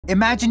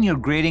Imagine you're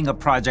grading a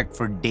project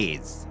for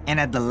days,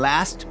 and at the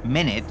last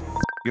minute,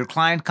 your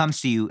client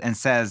comes to you and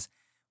says,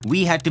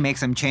 we had to make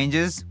some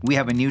changes. We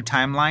have a new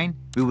timeline.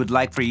 We would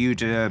like for you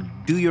to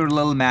do your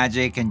little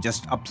magic and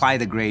just apply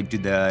the grade to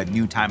the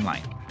new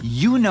timeline.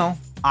 You know,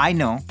 I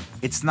know,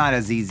 it's not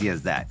as easy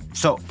as that.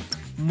 So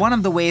one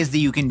of the ways that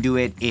you can do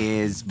it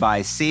is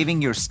by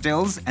saving your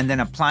stills and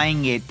then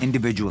applying it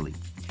individually.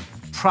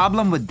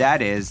 Problem with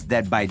that is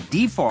that by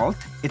default,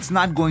 it's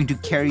not going to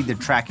carry the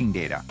tracking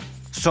data.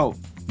 So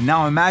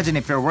now imagine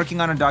if you're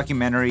working on a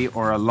documentary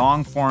or a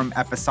long-form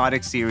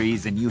episodic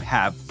series and you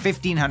have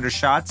 1,500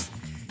 shots,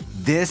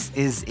 this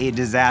is a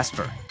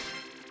disaster.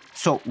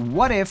 So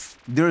what if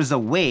there's a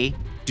way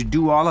to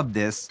do all of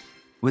this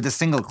with a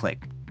single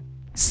click?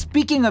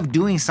 Speaking of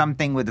doing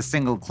something with a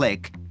single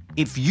click,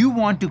 if you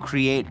want to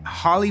create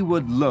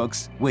Hollywood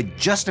looks with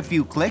just a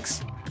few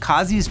clicks,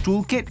 Qazi's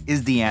toolkit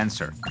is the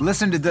answer.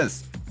 Listen to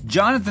this.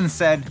 Jonathan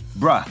said,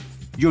 bruh,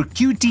 your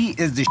QT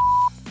is the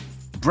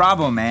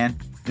Bravo, man.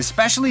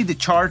 Especially the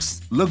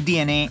charts, look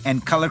DNA,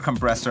 and color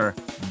compressor.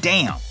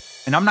 Damn.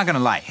 And I'm not gonna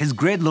lie, his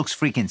grid looks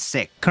freaking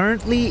sick.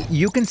 Currently,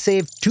 you can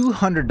save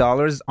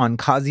 $200 on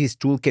Qazi's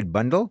toolkit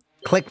bundle.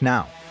 Click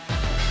now.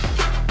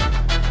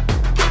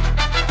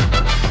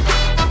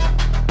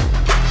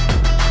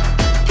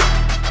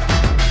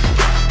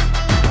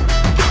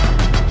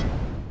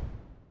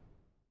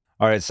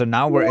 All right, so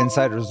now we're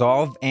inside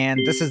Resolve,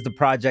 and this is the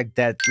project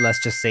that,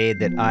 let's just say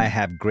that I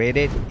have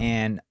graded,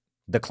 and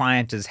the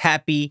client is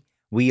happy.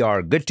 We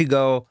are good to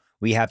go.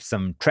 We have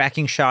some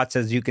tracking shots,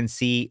 as you can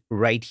see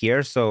right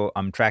here. So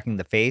I'm tracking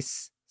the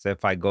face. So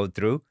if I go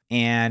through,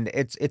 and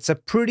it's a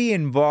pretty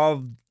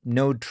involved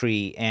node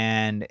tree,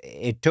 and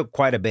it took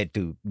quite a bit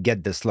to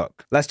get this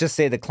look. Let's just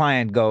say the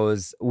client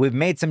goes, we've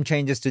made some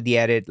changes to the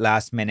edit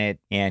last minute,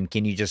 and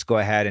can you just go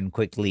ahead and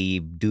quickly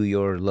do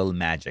your little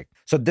magic?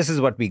 So this is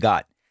what we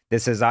got.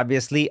 This is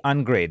obviously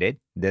ungraded.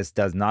 This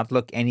does not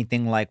look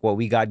anything like what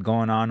we got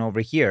going on over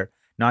here.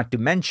 Not to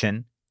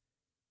mention,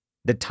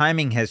 the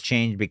timing has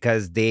changed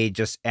because they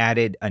just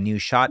added a new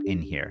shot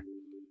in here.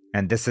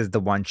 And this is the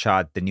one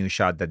shot, the new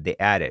shot that they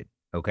added,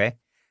 okay?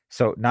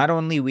 So not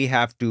only we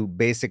have to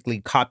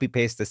basically copy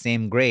paste the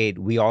same grade,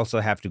 we also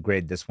have to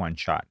grade this one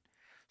shot.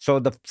 So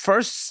the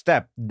first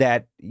step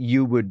that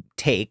you would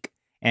take,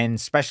 and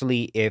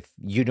especially if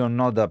you don't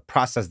know the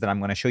process that I'm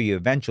going to show you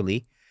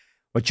eventually,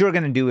 what you're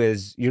going to do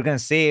is you're going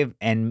to save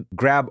and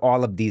grab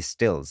all of these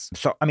stills.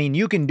 So, I mean,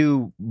 you can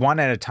do one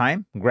at a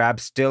time, grab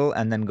still,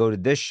 and then go to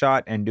this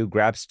shot and do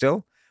grab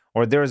still.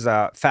 Or there's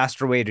a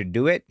faster way to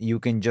do it. You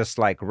can just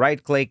like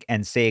right click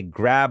and say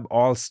grab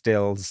all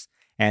stills.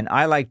 And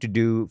I like to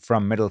do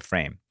from middle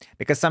frame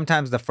because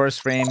sometimes the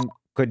first frame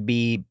could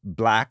be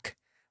black,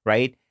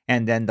 right?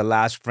 And then the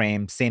last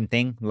frame, same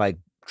thing, like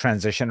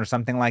transition or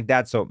something like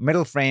that. So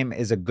middle frame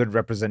is a good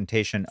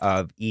representation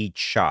of each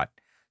shot.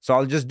 So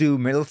I'll just do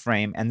middle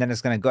frame, and then it's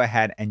going to go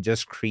ahead and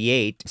just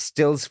create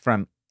stills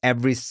from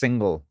every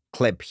single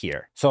clip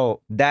here.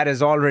 So that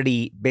is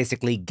already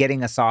basically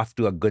getting us off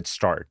to a good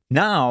start.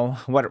 Now,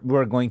 what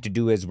we're going to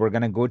do is we're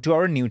going to go to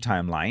our new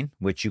timeline,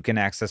 which you can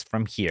access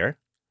from here.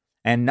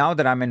 And now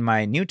that I'm in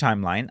my new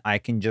timeline, I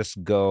can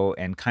just go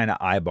and kind of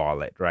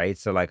eyeball it, right?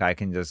 So like I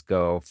can just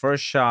go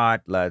first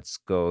shot, let's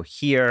go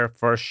here,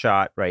 first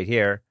shot right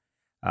here.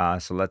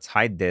 So let's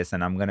hide this,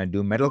 and I'm going to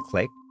do middle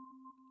click.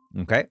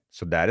 Okay,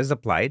 so that is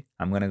applied.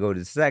 I'm going to go to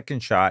the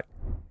second shot,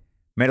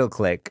 middle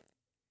click,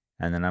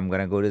 and then I'm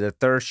going to go to the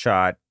third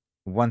shot.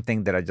 One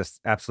thing that I just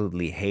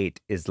absolutely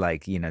hate is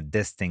like, you know,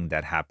 this thing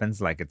that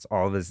happens, like it's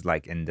always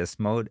like in this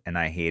mode, and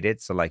I hate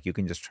it. So like you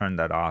can just turn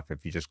that off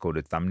if you just go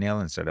to thumbnail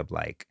instead of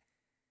like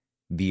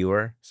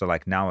viewer. So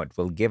like now it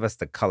will give us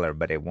the color,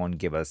 but it won't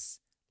give us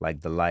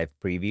like the live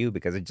preview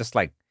because it just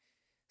like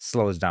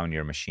slows down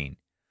your machine,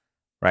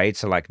 right?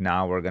 So like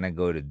now we're going to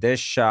go to this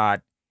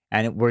shot.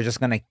 And we're just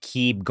going to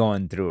keep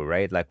going through,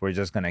 right? Like we're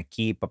just going to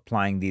keep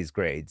applying these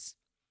grades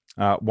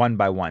one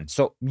by one.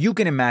 So you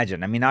can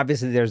imagine, I mean,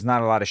 obviously there's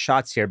not a lot of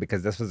shots here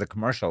because this was a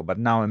commercial, but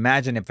now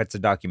imagine if it's a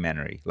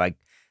documentary. Like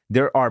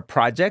there are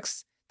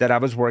projects that I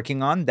was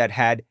working on that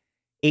had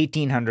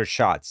 1,800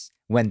 shots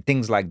when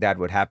things like that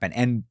would happen.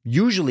 And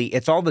usually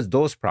it's always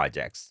those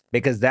projects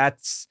because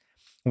that's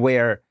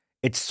where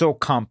it's so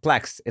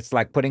complex. It's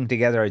like putting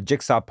together a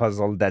jigsaw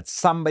puzzle that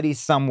somebody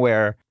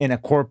somewhere in a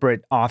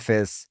corporate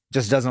office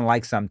just doesn't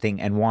like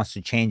something and wants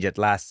to change it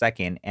last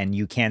second, and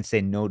you can't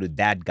say no to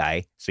that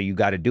guy, so you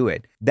got to do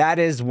it. That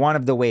is one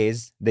of the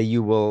ways that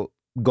you will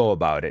go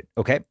about it,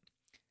 okay?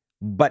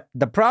 But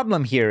the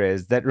problem here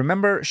is that,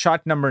 remember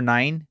shot number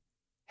 9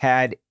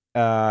 had,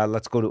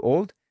 let's go to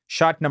old.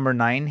 Shot number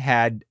 9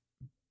 had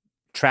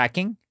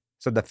tracking,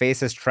 so the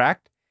face is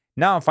tracked.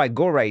 Now if I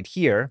go right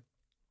here,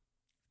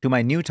 to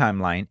my new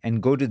timeline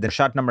and go to the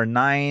shot number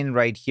 9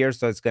 right here.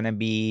 So it's going to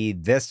be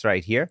this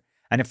right here.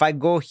 And if I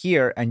go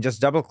here and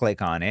just double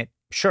click on it,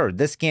 sure,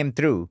 this came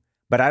through,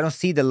 but I don't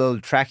see the little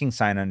tracking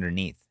sign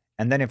underneath.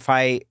 And then if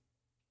I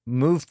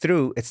move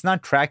through, it's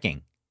not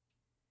tracking.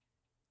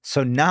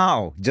 So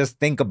now just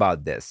think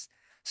about this.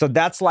 So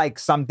that's like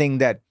something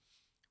that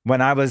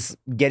when I was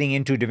getting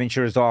into DaVinci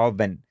Resolve,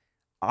 and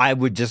I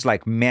would just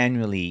like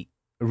manually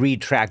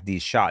retrack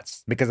these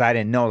shots because I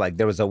didn't know like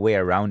there was a way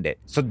around it.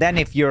 So then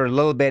if you're a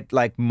little bit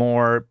like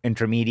more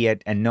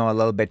intermediate and know a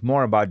little bit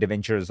more about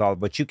DaVinci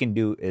Resolve, what you can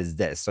do is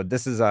this. So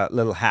this is a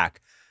little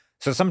hack.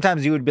 So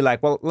sometimes you would be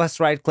like, well, let's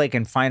right click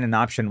and find an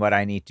option what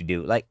I need to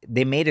do. Like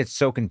they made it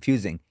so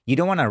confusing. You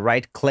don't want to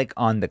right click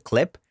on the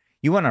clip.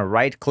 You want to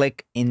right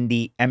click in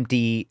the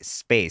empty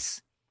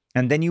space.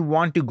 And then you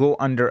want to go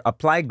under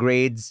apply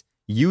grades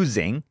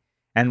using,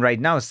 and right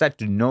now it's set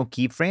to no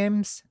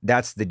keyframes.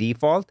 That's the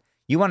default.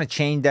 You want to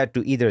change that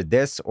to either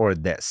this or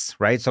this,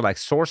 right? So like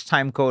source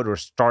timecode or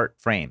start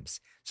frames.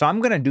 So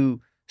I'm going to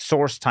do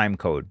source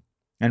timecode,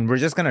 and we're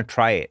just going to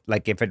try it,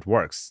 like if it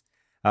works,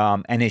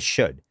 and it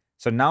should.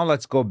 So now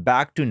let's go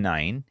back to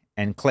 9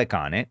 and click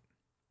on it.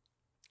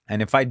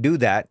 And if I do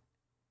that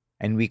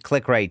and we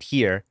click right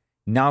here,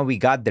 now we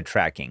got the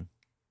tracking,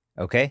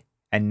 okay?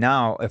 And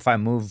now if I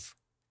move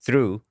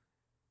through,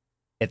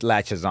 it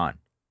latches on.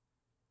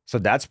 So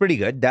that's pretty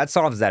good. That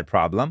solves that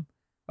problem.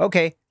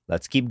 Okay,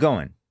 let's keep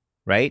going,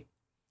 right?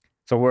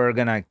 So we're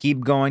gonna keep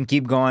going.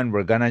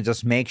 We're gonna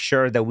just make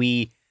sure that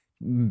we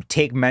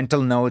take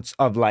mental notes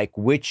of like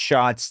which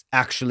shots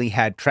actually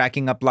had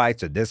tracking applied.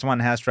 So this one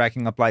has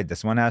tracking applied,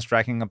 this one has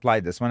tracking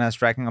applied, this one has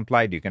tracking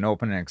applied. You can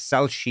open an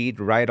Excel sheet,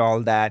 write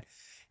all that.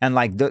 And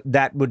like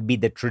that would be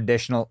the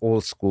traditional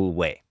old school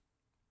way,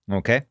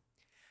 okay?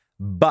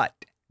 But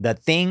the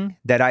thing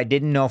that I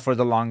didn't know for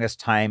the longest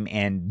time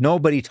and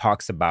nobody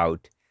talks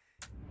about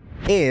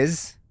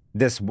is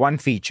this one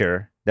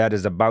feature that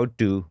is about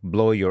to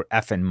blow your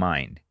effing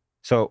mind.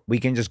 So we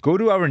can just go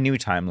to our new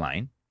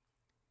timeline.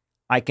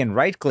 I can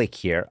right click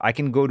here. I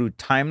can go to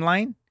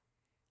timeline.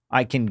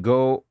 I can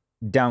go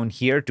down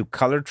here to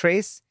color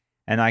trace,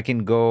 and I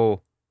can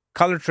go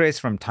color trace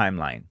from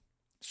timeline.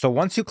 So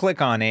once you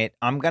click on it,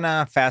 I'm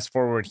gonna fast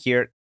forward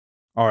here.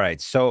 All right,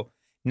 so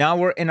now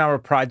we're in our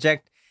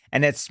project,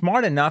 and it's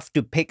smart enough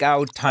to pick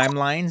out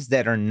timelines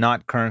that are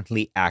not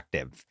currently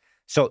active.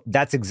 So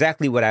that's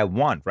exactly what I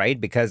want,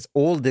 right? Because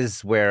old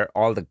is where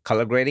all the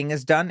color grading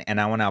is done, and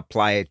I want to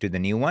apply it to the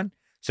new one.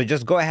 So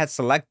just go ahead,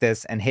 select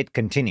this, and hit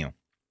continue.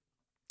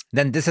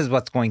 Then this is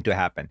what's going to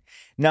happen.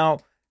 Now,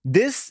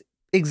 this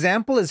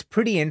example is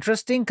pretty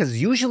interesting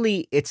because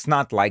usually it's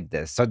not like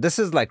this. So this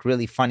is like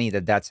really funny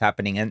that that's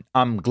happening. And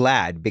I'm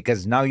glad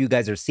because now you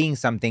guys are seeing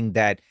something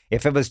that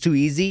if it was too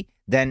easy,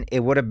 then it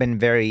would have been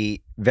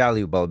very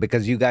valuable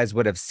because you guys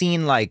would have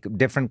seen like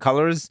different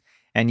colors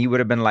and you would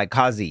have been like,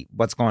 Qazi,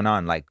 what's going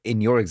on? Like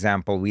in your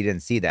example, we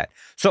didn't see that.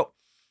 So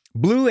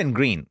blue and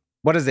green,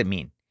 what does it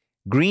mean?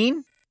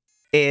 Green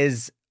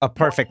is a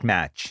perfect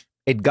match.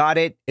 It got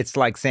it. It's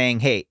like saying,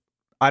 hey,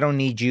 I don't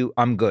need you.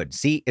 I'm good.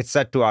 See, it's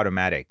set to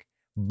automatic.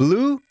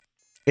 Blue,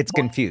 it's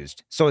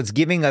confused. So it's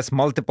giving us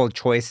multiple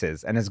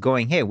choices and it's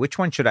going, hey, which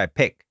one should I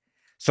pick?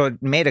 So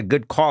it made a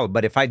good call.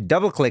 But if I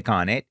double click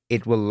on it,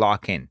 it will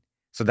lock in.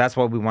 So that's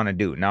what we want to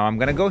do. Now I'm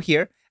going to go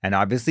here and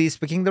obviously it's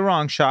picking the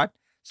wrong shot.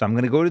 So I'm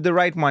going to go to the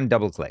right one,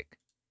 double click.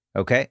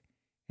 Okay.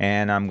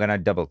 And I'm going to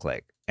double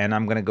click and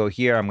I'm going to go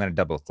here. I'm going to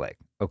double click.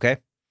 Okay.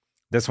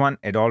 This one,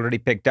 it already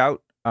picked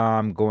out.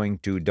 I'm going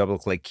to double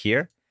click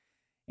here.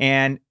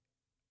 And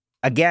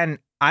again,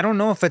 I don't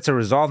know if it's a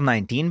Resolve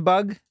 19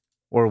 bug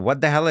or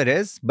what the hell it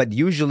is, but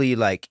usually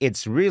like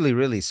it's really,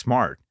 really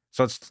smart.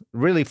 So it's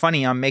really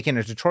funny. I'm making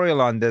a tutorial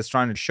on this,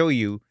 trying to show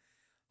you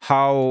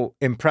how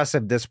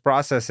impressive this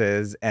process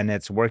is. And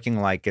it's working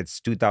like it's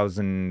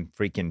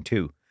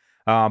 2002.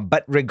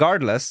 But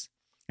regardless,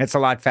 it's a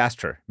lot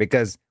faster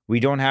because we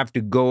don't have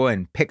to go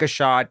and pick a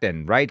shot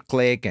and right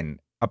click and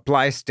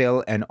apply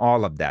still and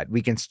all of that.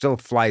 We can still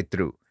fly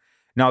through.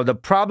 Now, the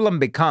problem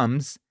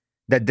becomes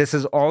that this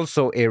is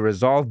also a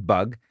Resolve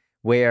bug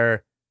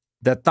where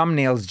the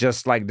thumbnails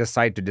just like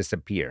decide to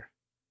disappear.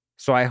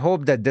 So I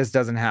hope that this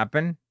doesn't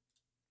happen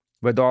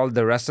with all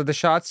the rest of the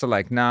shots. So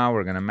like now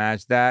we're going to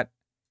match that.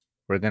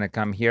 We're going to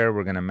come here.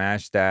 We're going to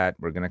match that.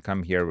 We're going to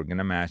come here. We're going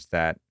to match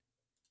that.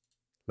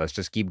 Let's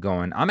just keep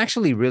going. I'm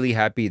actually really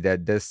happy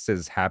that this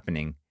is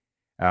happening.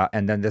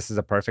 And then this is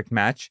a perfect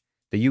match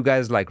that you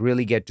guys like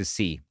really get to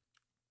see.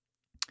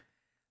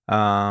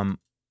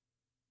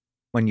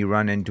 When you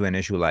run into an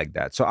issue like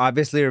that. So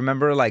obviously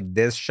remember like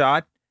this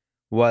shot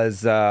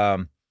was,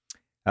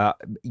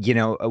 you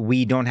know,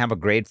 we don't have a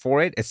grade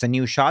for it. It's a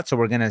new shot. So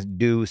we're going to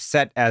do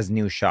set as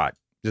new shot.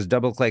 Just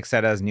double click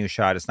set as new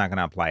shot. It's not going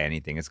to apply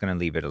anything. It's going to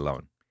leave it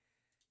alone.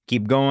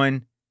 Keep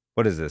going.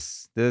 What is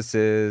this? This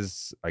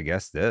is, I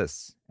guess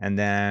this, and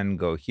then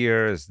go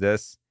here is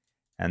this,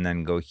 and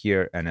then go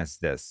here and it's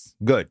this.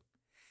 Good.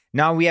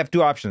 Now we have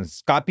two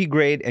options, copy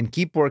grade and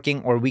keep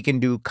working, or we can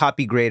do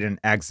copy grade and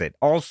exit.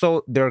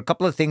 Also, there are a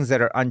couple of things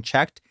that are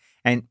unchecked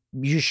and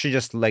you should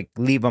just like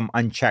leave them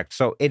unchecked.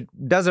 So it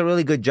does a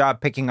really good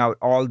job picking out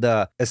all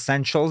the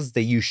essentials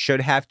that you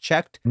should have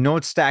checked.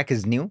 Node stack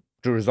is new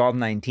to Resolve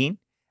 19.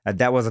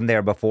 That wasn't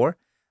there before.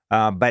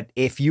 But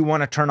if you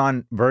want to turn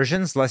on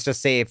versions, let's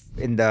just say if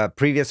in the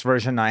previous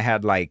version I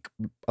had like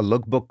a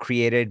lookbook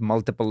created,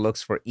 multiple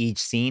looks for each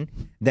scene,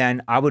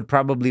 then I would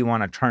probably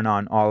want to turn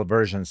on all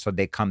versions so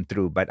they come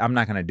through. But I'm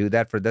not going to do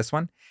that for this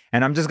one.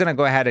 And I'm just going to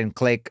go ahead and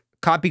click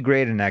copy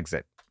grade and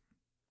exit.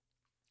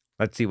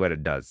 Let's see what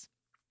it does.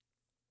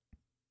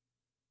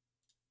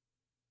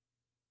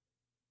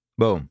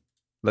 Boom.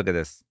 Look at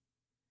this.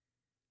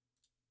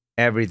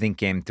 Everything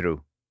came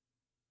through.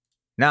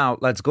 Now,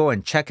 let's go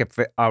and check if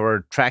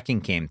our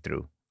tracking came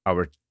through.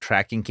 Our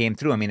tracking came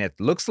through. I mean, it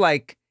looks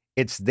like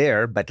it's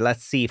there, but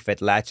let's see if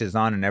it latches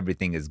on and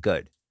everything is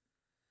good.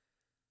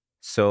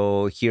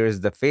 So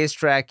here's the face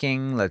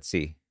tracking. Let's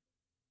see.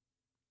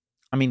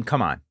 I mean,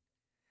 come on.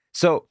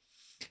 So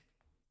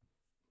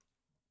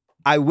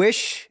I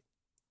wish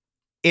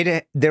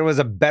there was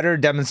a better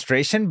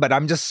demonstration, but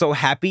I'm just so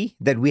happy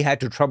that we had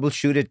to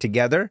troubleshoot it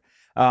together.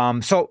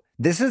 So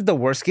this is the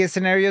worst case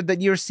scenario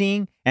that you're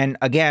seeing. And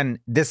again,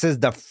 this is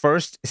the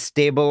first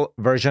stable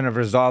version of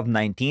Resolve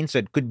 19. So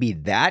it could be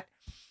that.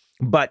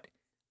 But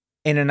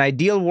in an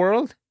ideal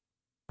world,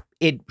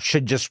 it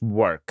should just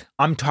work.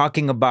 I'm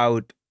talking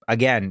about,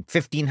 again,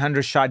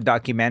 1,500 shot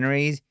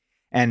documentaries,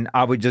 and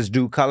I would just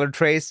do color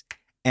trace.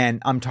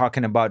 And I'm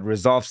talking about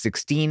Resolve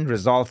 16,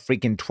 Resolve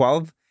freaking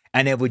 12.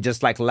 And it would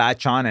just like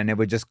latch on and it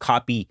would just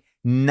copy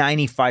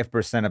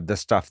 95% of the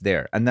stuff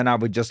there. And then I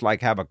would just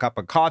like have a cup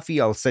of coffee.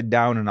 I'll sit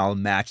down and I'll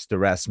match the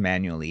rest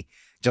manually,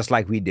 just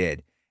like we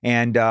did.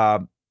 And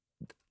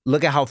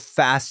look at how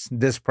fast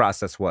this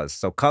process was.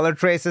 So color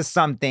trace is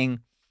something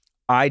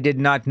I did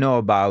not know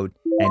about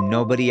and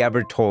nobody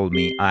ever told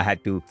me. I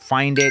had to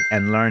find it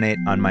and learn it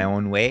on my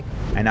own way.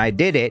 And I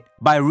did it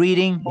by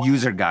reading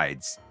user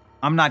guides.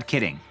 I'm not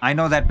kidding. I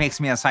know that makes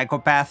me a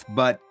psychopath,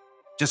 but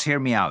just hear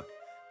me out.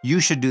 You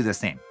should do the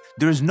same.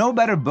 There's no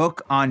better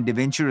book on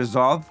DaVinci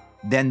Resolve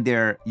than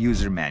their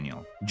user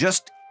manual.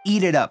 Just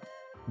eat it up.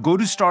 Go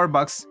to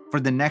Starbucks for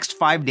the next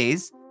 5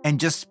 days and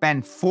just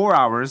spend 4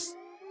 hours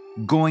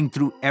going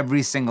through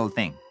every single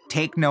thing.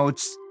 Take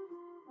notes,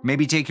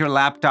 maybe take your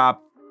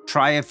laptop,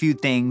 try a few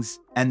things,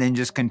 and then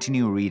just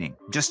continue reading.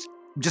 Just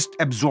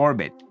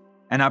absorb it.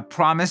 And I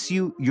promise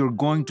you, you're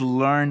going to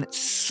learn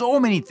so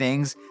many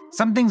things.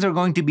 Some things are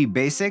going to be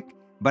basic,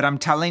 but I'm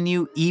telling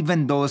you,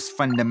 even those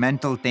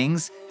fundamental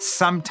things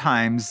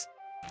sometimes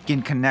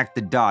can connect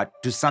the dot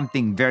to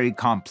something very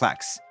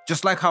complex.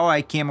 Just like how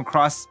I came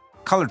across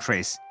color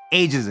trace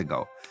ages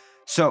ago.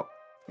 So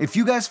if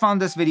you guys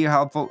found this video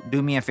helpful,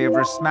 do me a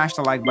favor, smash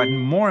the like button.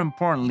 More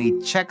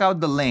importantly, check out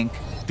the link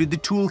to the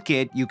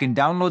toolkit. You can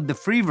download the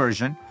free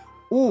version,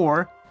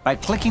 or by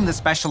clicking the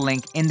special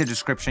link in the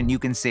description, you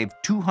can save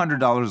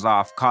 $200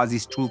 off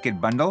Qazi's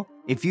Toolkit bundle.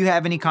 If you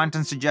have any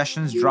content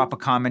suggestions, drop a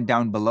comment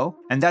down below.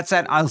 And that's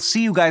it. I'll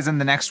see you guys in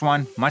the next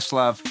one. Much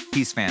love.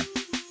 Peace, fam.